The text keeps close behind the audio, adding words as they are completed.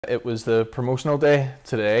It was the promotional day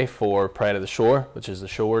today for Pride of the Shore, which is the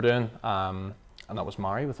show we're doing, and that was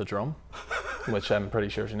Mary with the drum, which I'm pretty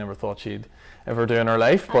sure she never thought she'd ever do in her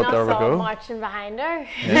life, but there we go. Marching behind her.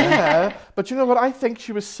 Yeah, but you know what? I think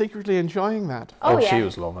she was secretly enjoying that. Oh, yeah. She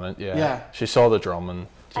was loving it, yeah. She saw the drum and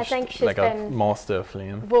just I think she's like a been moth to a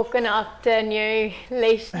flame. Woken up to a new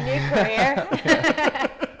leash, new career.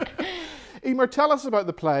 Eiméar, tell us about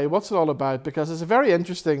the play. What's it all about? Because it's a very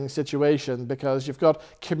interesting situation because you've got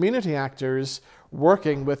community actors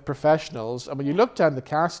working with professionals, and when you look down the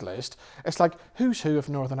cast list, it's like who's who of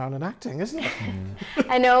Northern Ireland acting, isn't it?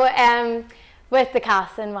 I know. With the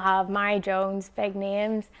casting, we'll have Mary Jones, big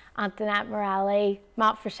names, Hamilton Eiméar Bailie,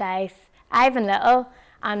 Matt Forsyth, Ivan Little,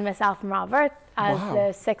 and myself and Robert as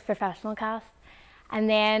the 6 professional cast. And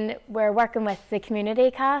then we're working with the community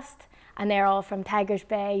cast, and they're all from Tigers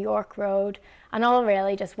Bay, York Road, and all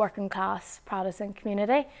really just working class Protestant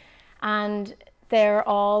community. And they're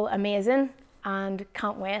all amazing and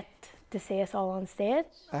can't wait to see us all on stage.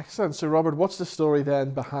 Excellent. So Robert, what's the story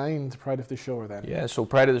then behind Pride of the Shore then? Yeah, so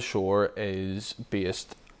Pride of the Shore is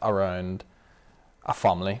based around a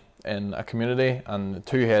family in a community, and the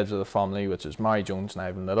 2 heads of the family, which is Mary Jones and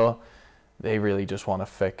Ivan Little, they really just want to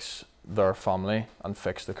fix their family and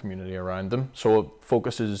fix the community around them. So it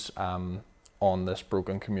focuses on this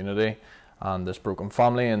broken community and this broken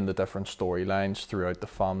family and the different storylines throughout the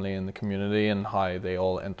family and the community and how they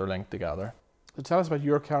all interlink together. So tell us about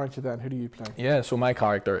your character then. Who do you play? Yeah, so my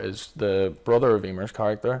character is the brother of Eiméar's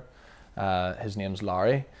character. His name's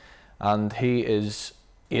Larry, and he is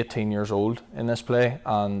 18 years old in this play,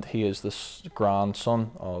 and he is the grandson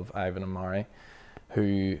of Ivan and Mary,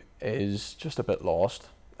 who is just a bit lost.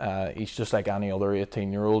 He's just like any other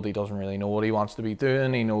 18-year-old. He doesn't really know what he wants to be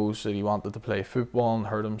doing. He knows that he wanted to play football and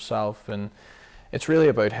hurt himself, and it's really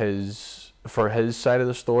about for his side of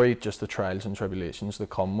the story, just the trials and tribulations that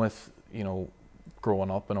come with, you know,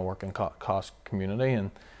 growing up in a working class community.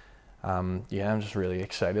 And yeah, I'm just really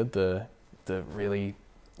excited to really,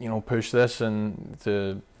 you know, push this and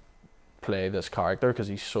to play this character because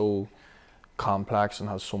he's so complex and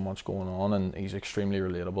has so much going on, and he's extremely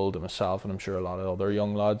relatable to myself and I'm sure a lot of other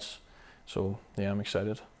young lads. So yeah, I'm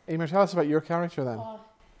excited. Eiméar, tell us about your character then.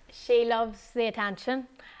 She loves the attention.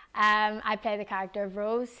 I play the character of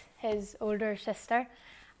Rose, his older sister,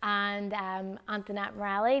 and Hamilton Eiméar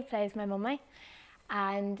Bailie plays my mummy.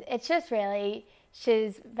 And it's just really,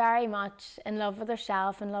 she's very much in love with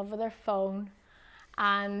herself, in love with her phone,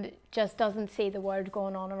 and just doesn't see the world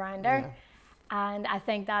going on around her. Yeah. And I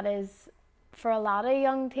think that is, for a lot of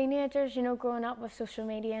young teenagers, you know, growing up with social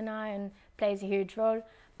media now, and plays a huge role.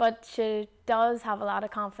 But she does have a lot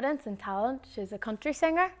of confidence and talent. She's a country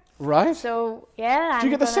singer. Right. So yeah. Do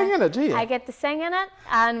you get to sing in it, do you? I get to sing in it,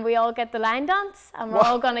 and we all get the line dance, and we're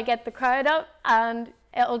all going to get the crowd up, and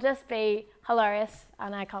it'll just be hilarious,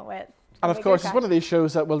 and I can't wait. And of course, it's one of these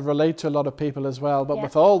shows that will relate to a lot of people as well. But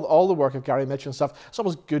with all the work of Gary Mitchell and stuff, there's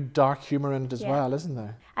always good dark humour in it as well, isn't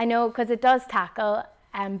there? I know, because it does tackle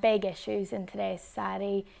big issues in today's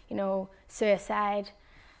society. You know, suicide,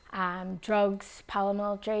 drugs,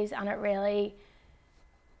 paramilitaries, and it really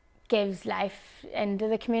gives life into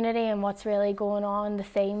the community and what's really going on, the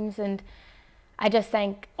themes. And I just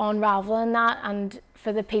think unravelling that, and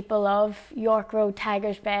for the people of York Road,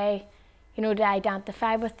 Tigers Bay, you know, to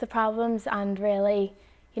identify with the problems and really,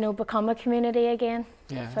 you know, become a community again.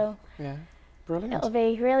 Yeah. So yeah, brilliant. It'll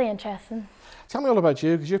be really interesting. Tell me all about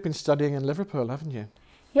you, because you've been studying in Liverpool, haven't you?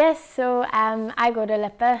 Yes, so I go to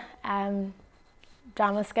LIPA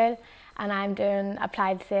drama school, and I'm doing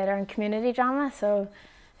applied theatre and community drama, so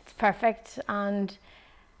it's perfect. And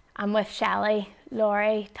I'm with Shelley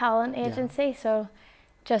Laurie Talent Agency, so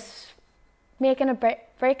just making a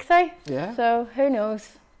breakthrough. Yeah. So who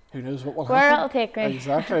knows? Who knows what will happen? Where it'll take me.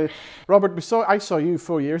 Exactly. Robert, I saw you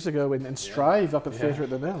 4 years ago in Strive up at Theatre at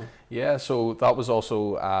the Mill. Yeah, so that was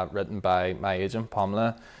also written by my agent,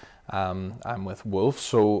 Pamela. I'm with Wolf,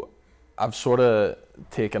 so I've sort of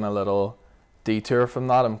taken a little detour from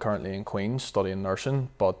that. I'm currently in Queen's studying nursing,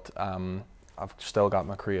 but I've still got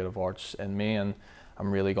my creative arts in me, and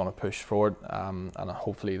I'm really going to push for it, and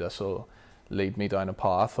hopefully this will lead me down a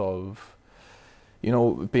path of, you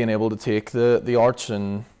know, being able to take the arts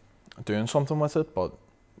and doing something with it. But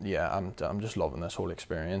yeah, I'm just loving this whole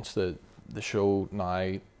experience. The show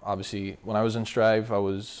now, obviously when I was in Strive I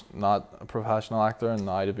was not a professional actor, and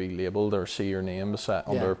now to be labelled or see your name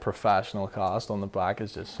under a professional cast on the back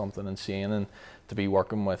is just something insane. And to be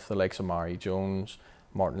working with the likes of Mary Jones,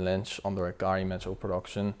 Martin Lynch under a Gary Mitchell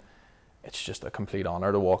production, it's just a complete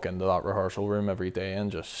honour to walk into that rehearsal room every day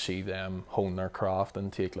and just see them hone their craft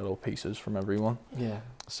and take little pieces from everyone. Yeah.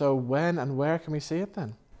 So when and where can we see it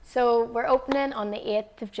then? So we're opening on the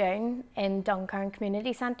 8th of June in Dunkirk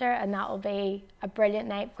Community Centre, and that will be a brilliant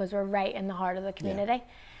night because we're right in the heart of the community.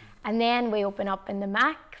 Yeah. And then we open up in the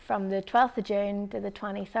Mac from the 12th of June to the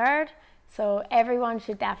 23rd. So everyone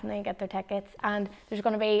should definitely get their tickets. And there's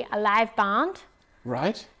going to be a live band.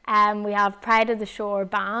 Right. We have Pride of the Shore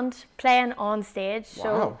band playing on stage. Wow.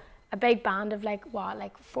 So a big band of like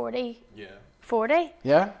 40? Yeah. 40?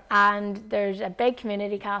 Yeah. And there's a big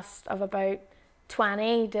community cast of about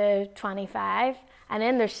 20 to 25. And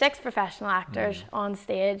then there's 6 professional actors on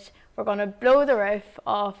stage. We're going to blow the roof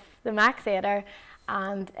off the Mac Theatre,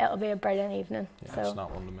 and it'll be a brilliant evening. Yeah, so it's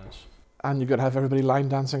not one to miss. And you're going to have everybody line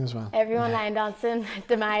dancing as well. Everyone line dancing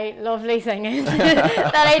to my lovely singing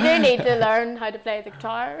that I do need to learn how to play the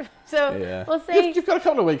guitar. So yeah. We'll see. You've got a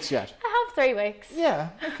couple of weeks yet. I have 3 weeks. Yeah,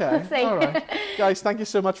 okay. We'll see. All right. Guys, thank you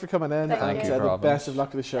so much for coming in. Thank and you, the Robin. best of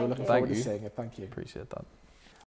luck with the show. Thank Looking you. forward Thank to you. seeing it. Thank you. Appreciate that.